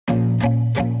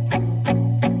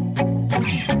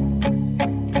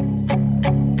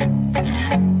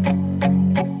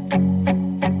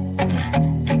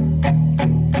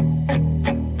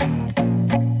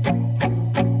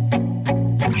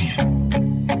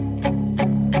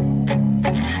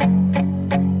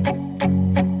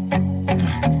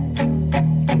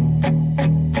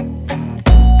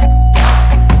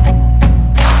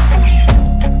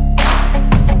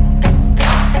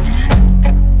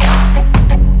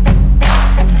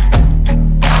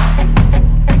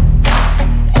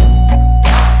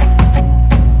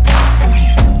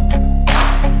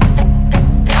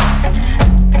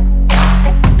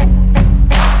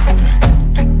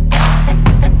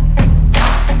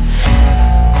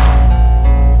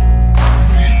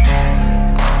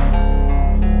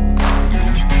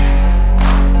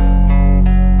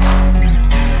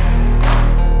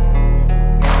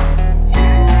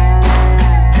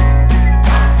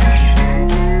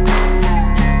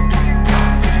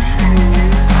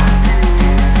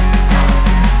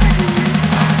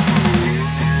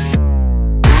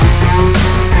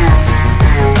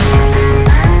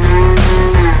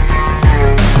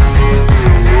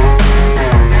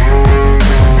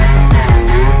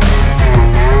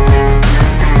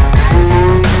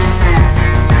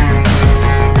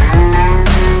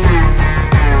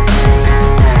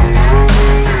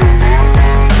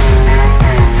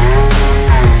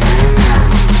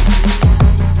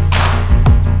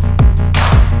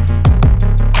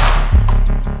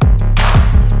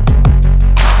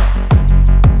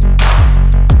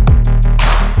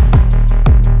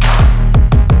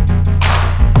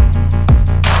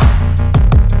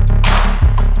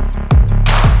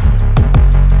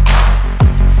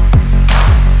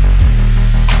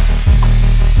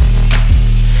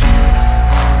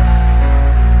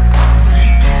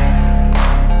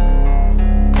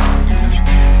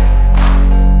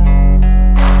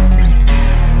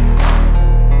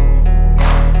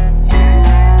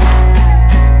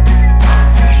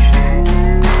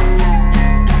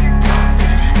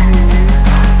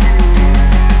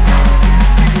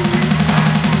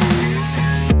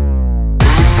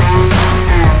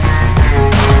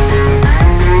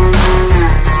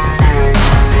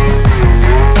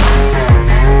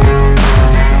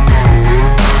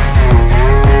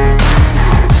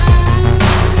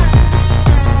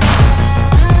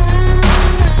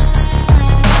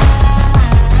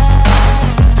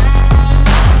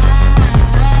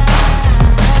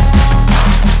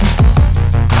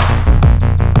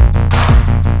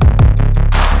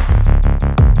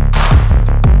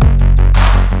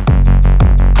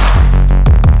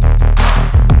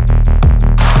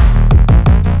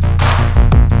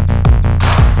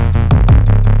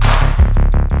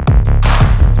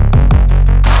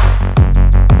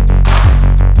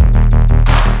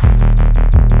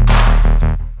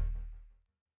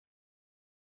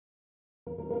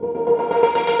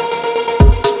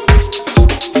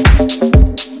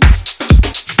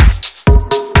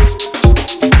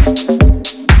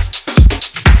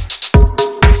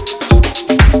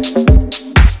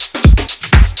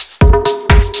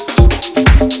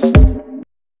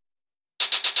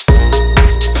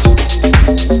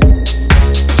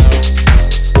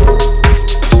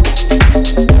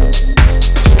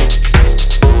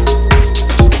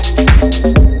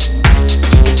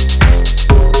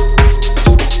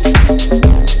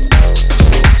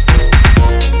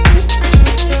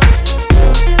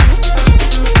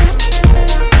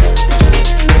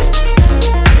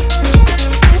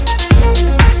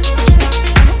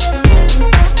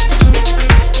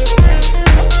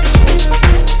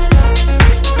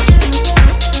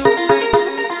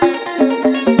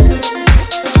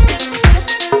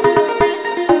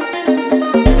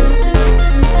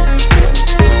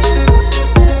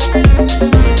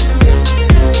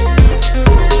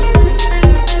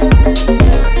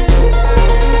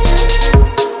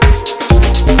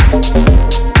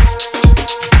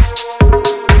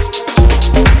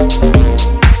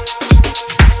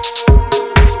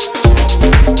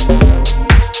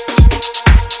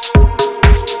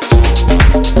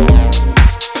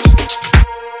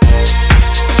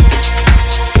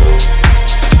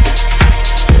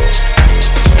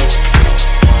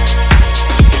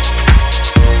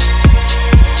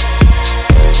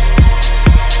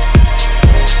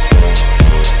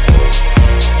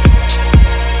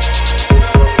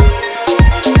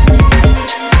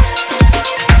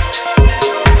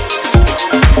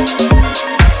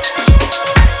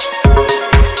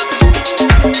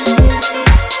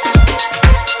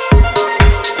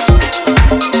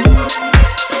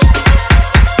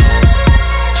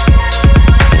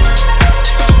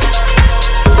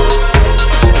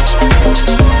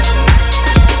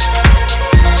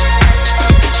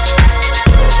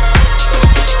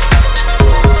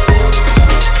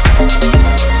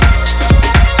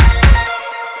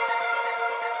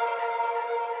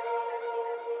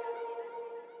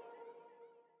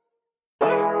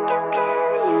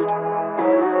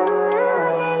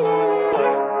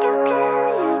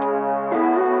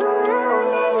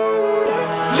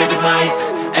Living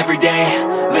life, everyday,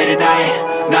 late at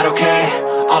night, not okay.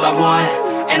 All I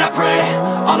want, and I pray,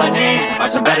 all I need are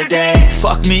some better days.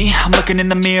 Fuck me, I'm looking in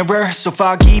the mirror, so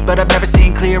foggy, but I've never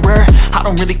seen clearer. I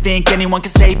don't really think anyone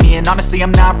can save me, and honestly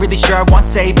I'm not really sure I want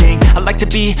saving. I like to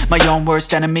be my own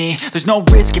worst enemy. There's no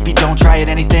risk if you don't try at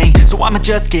anything, so I'ma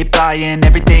just keep buying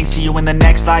everything. See you in the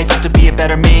next life, have to be a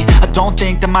better me. I don't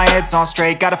think that my head's on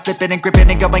straight, gotta flip it and grip it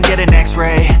and go and get an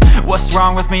x-ray. What's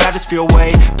wrong with me? I just feel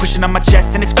weight pushing on my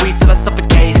chest and it squeezes till I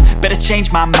suffocate. Better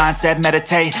change my mindset,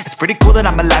 meditate. It's pretty cool that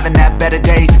I'm alive and have better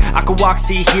days. I could walk,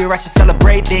 see, hear, I should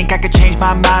celebrate. Think I could change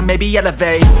my mind, maybe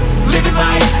elevate. Living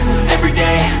life,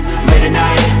 everyday, late at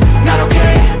night, not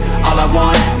okay. All I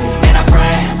want, and I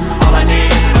pray, all I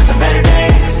need are some better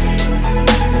days.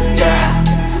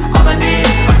 Yeah, all I need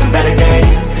are some better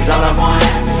days. Cause all I want,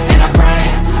 and I pray,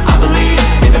 I believe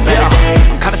in the better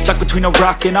days. I'm kinda stuck between a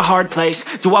rock and a hard place.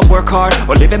 Do I work hard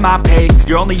or live at my pace?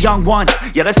 You're only young once,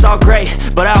 yeah that's all great,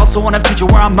 but I also want a future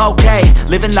where I'm okay.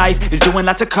 Living life is doing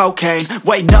lots of cocaine.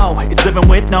 Wait no, it's living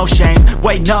with no shame.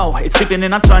 Wait no, it's sleeping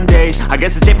in on Sundays. I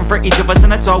guess it's different for each of us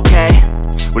and that's okay.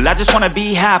 Well I just wanna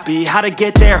be happy, how to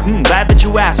get there? Glad that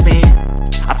you asked me.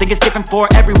 I think it's different for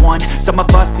everyone. Some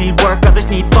of us need work, others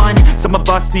need fun. Some of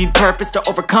us need purpose to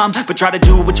overcome. But try to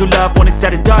do what you love when it's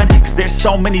said and done. Cause there's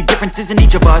so many differences in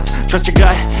each of us. Trust your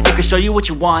gut, it can show you what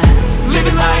you want.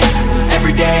 Living life,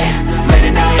 everyday, late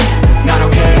at night, not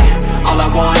okay. All I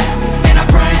want, and I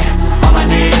pray, all I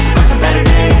need are some better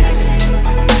days.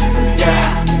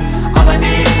 Yeah, all I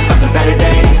need are some better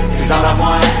days. Cause all I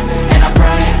want, and I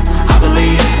pray, I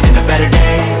believe in the better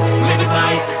days. Living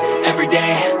life,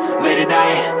 everyday, late at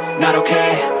night, not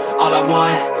okay. All I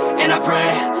want, and I pray,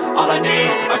 all I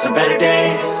need are some better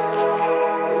days.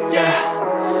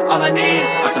 Yeah, all I need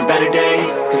are some better days.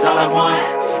 Cause all I want,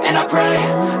 and I pray,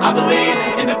 I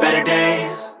believe in the better days.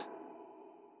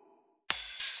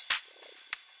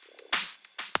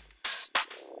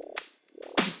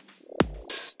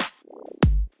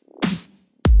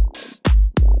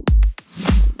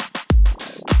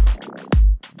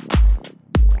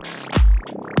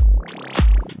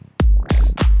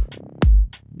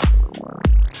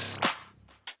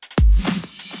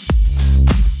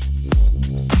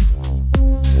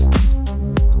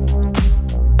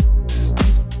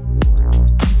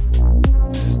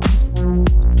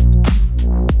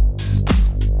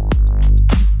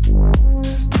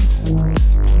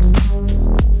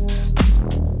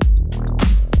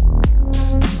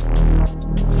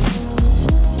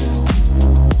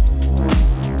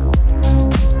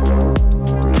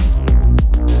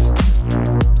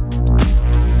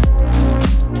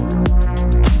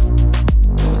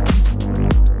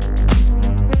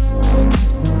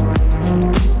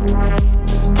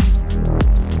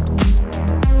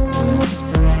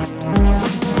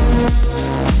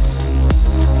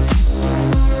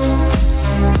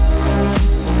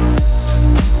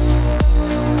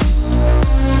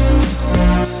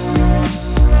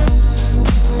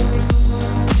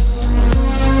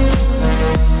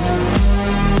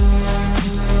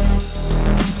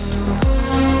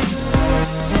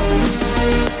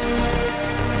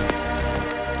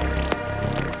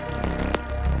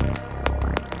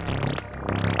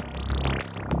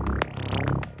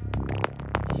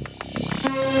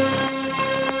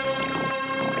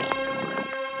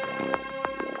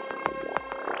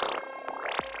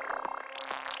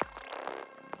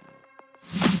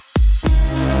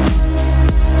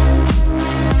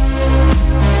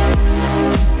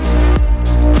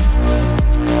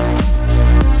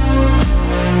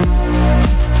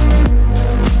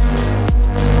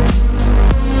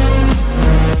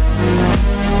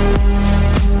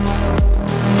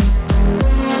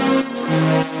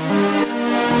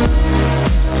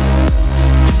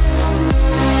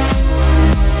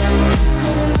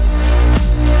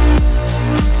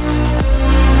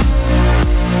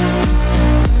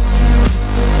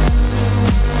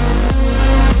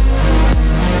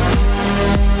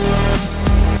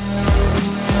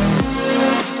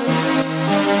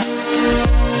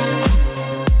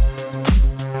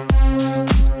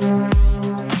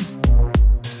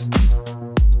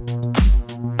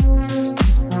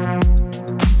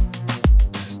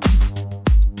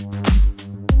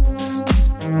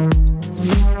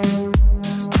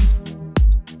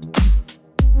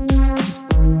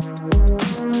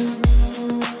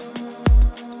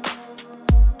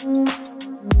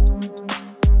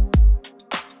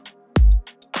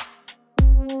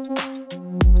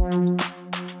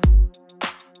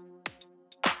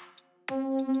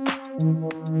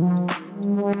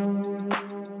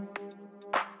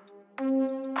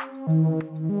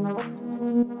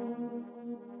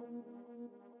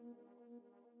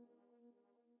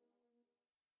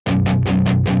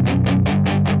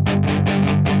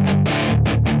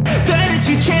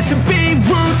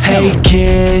 Hey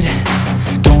kid,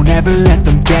 don't ever let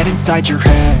them get inside your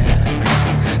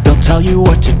head. They'll tell you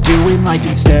what to do in life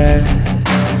instead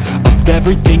of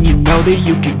everything you know that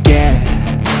you could get.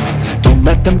 Don't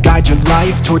let them guide your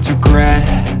life towards regret.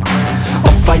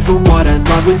 I'll fight for what I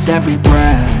love with every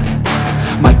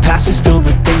breath. My past is filled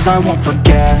with things I won't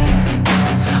forget.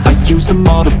 I use them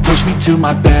all to push me to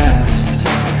my best.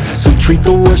 So treat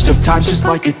the worst of times just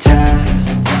like a test.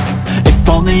 If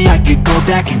only I could go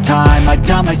back in time, I'd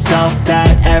tell myself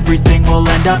that everything will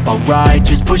end up alright.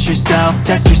 Just push yourself,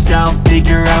 test yourself,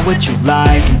 figure out what you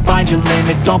like, and find your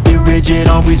limits, don't be rigid,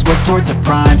 always work towards a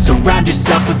prime. Surround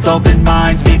yourself with open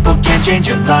minds, people can change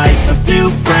your life. A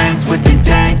few friends with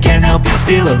intent can help you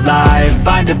feel alive.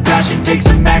 Find a passion, take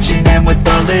some action, and with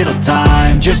a little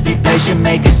time, just be patient,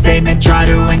 make a statement, try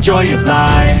to enjoy your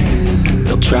life.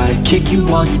 They'll try to kick you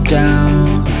while you're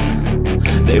down.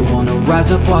 They wanna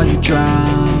rise up while you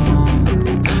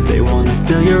drown. They wanna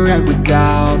fill your head with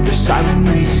doubt. They're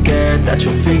silently scared that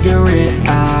you'll figure it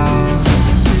out.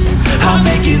 I'll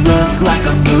make it look like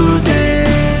I'm losing,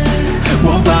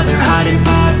 won't bother hiding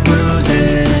my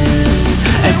bruises.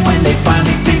 And when they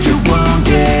finally think you're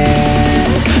wounded,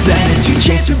 then it's your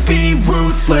chance to be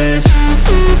ruthless.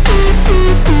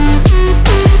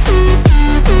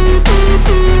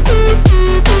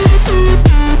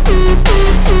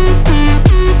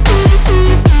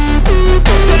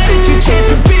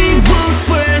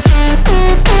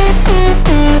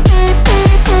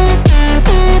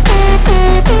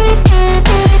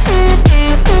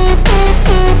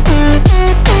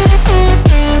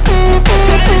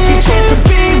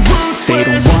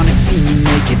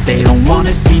 They don't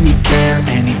wanna see me care.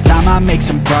 Anytime I make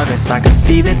some progress, I can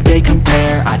see that they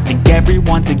compare. I think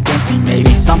everyone's against me,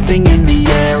 maybe something in the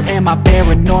air. Am I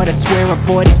paranoid? I swear a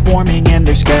void is forming and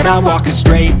they're scared. I walk a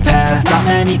straight path, not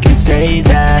many can say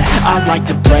that. I like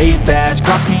to play fast,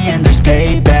 cross me and there's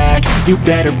payback. You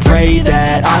better pray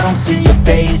that I don't see your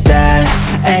face at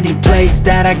any place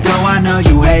that I go. I know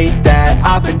you hate that.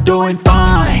 I've been doing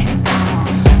fine,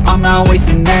 I'm not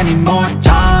wasting any more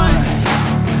time.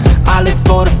 I live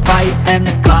for the fight and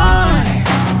the climb,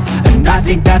 and I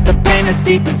think that the pain that's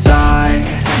deep inside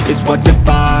is what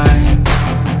defines.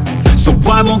 So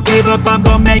I won't give up, I'm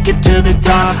gonna make it to the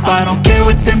top. I don't care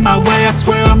what's in my way, I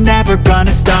swear I'm never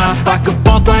gonna stop. I could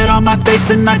fall flat on my face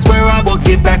and I swear I will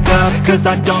get back up, cause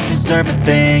I don't deserve a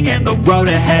thing and the road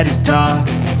ahead is tough.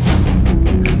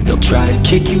 They'll try to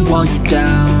kick you while you're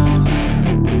down.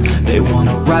 They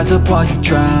wanna rise up while you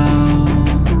drown.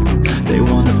 They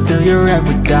wanna fill your head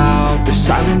with doubt. They're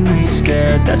silently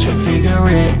scared that you'll figure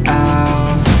it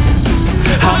out.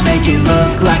 I'll make it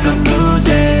look like I'm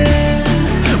losing,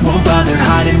 won't bother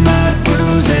hiding my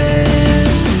bruises.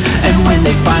 And when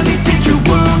they finally think you're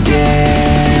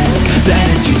wounded, then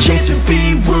it's your chance to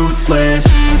be ruthless.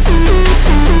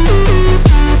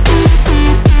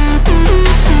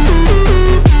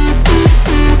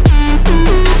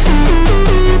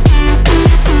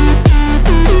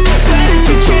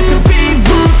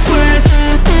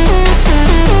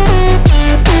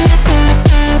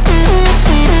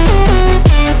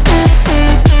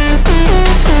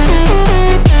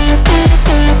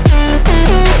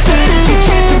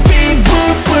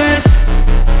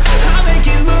 I'll make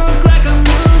it look like I'm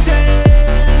losing.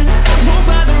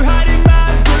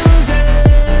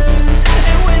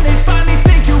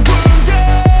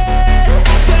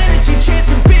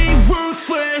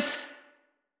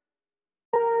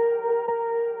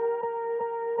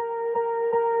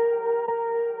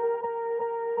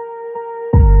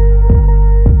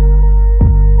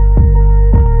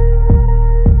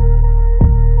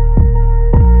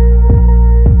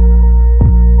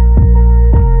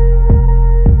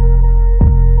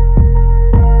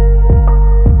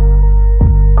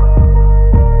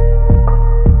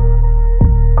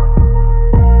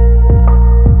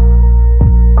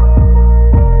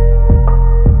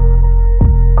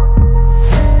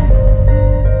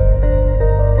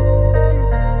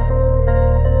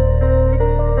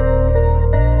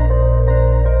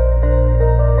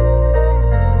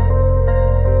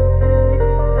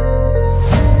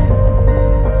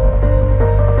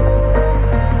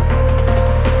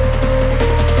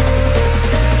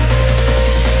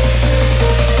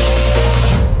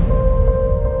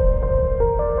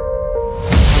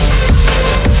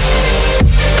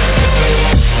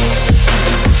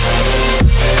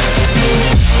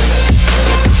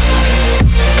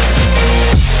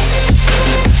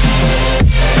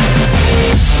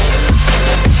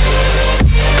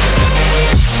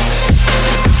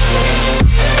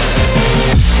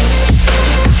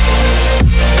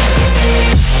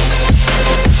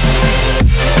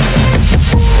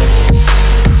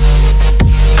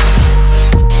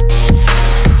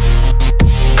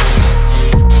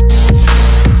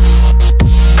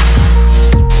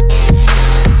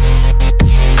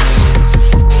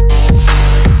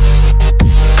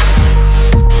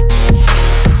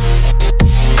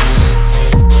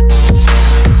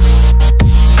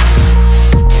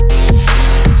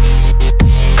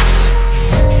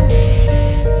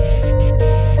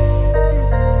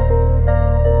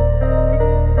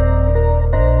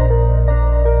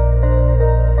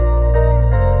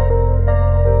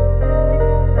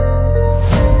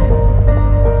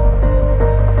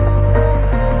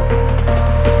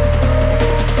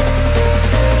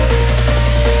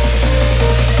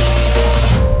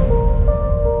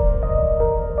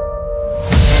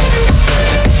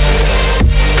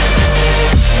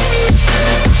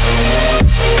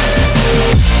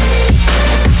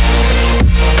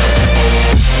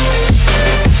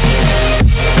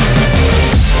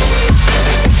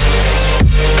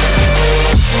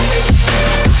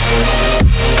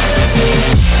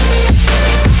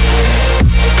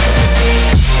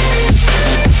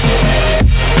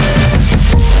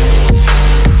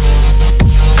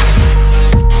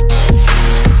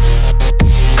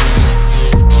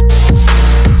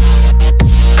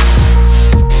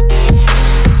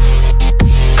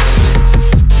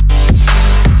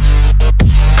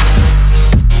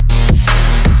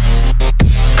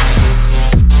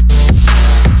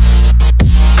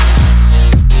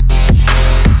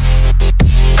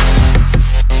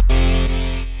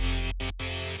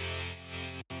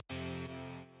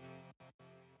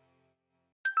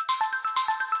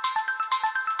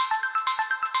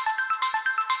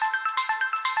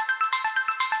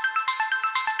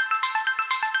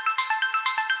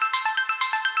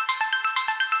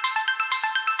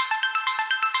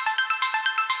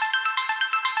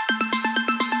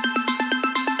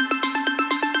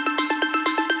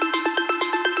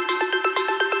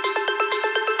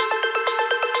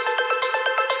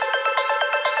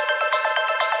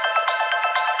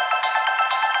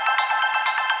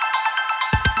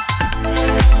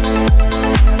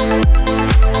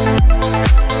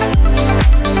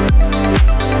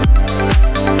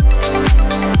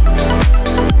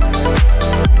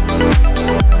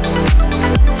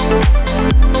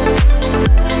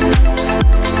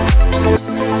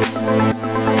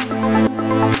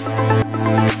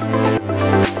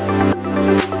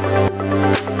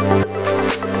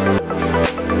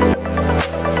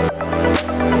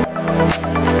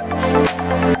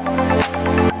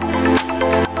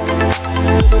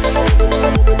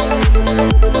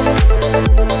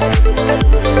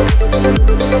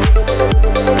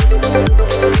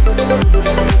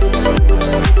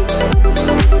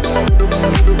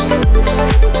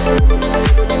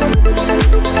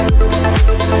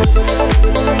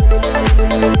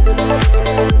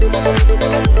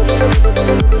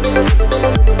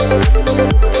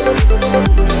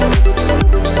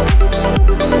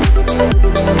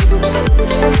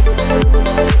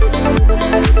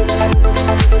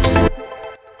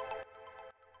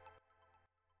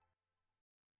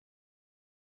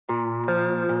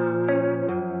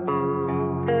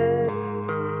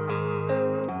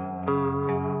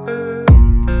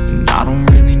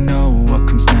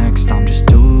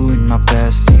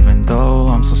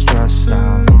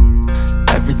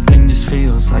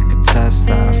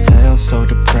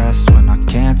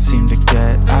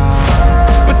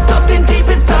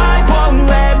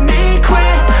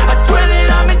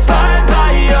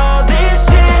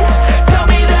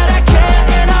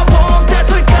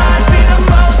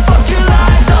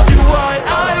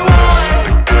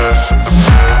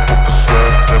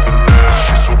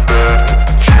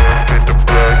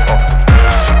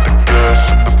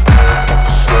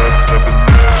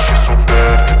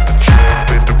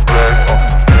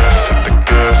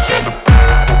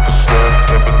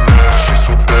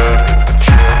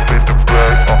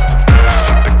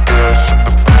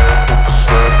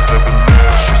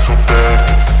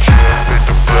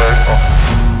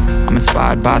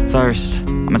 inspired by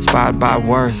thirst, I'm inspired by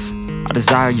worth. I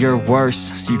desire your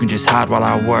worst, so you can just hide while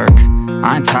I work.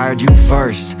 I ain't tired, you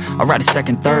first. I'll write a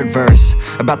second, third verse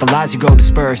about the lies you go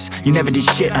disperse. You never did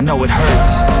shit, I know it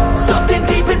hurts. Something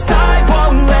deep inside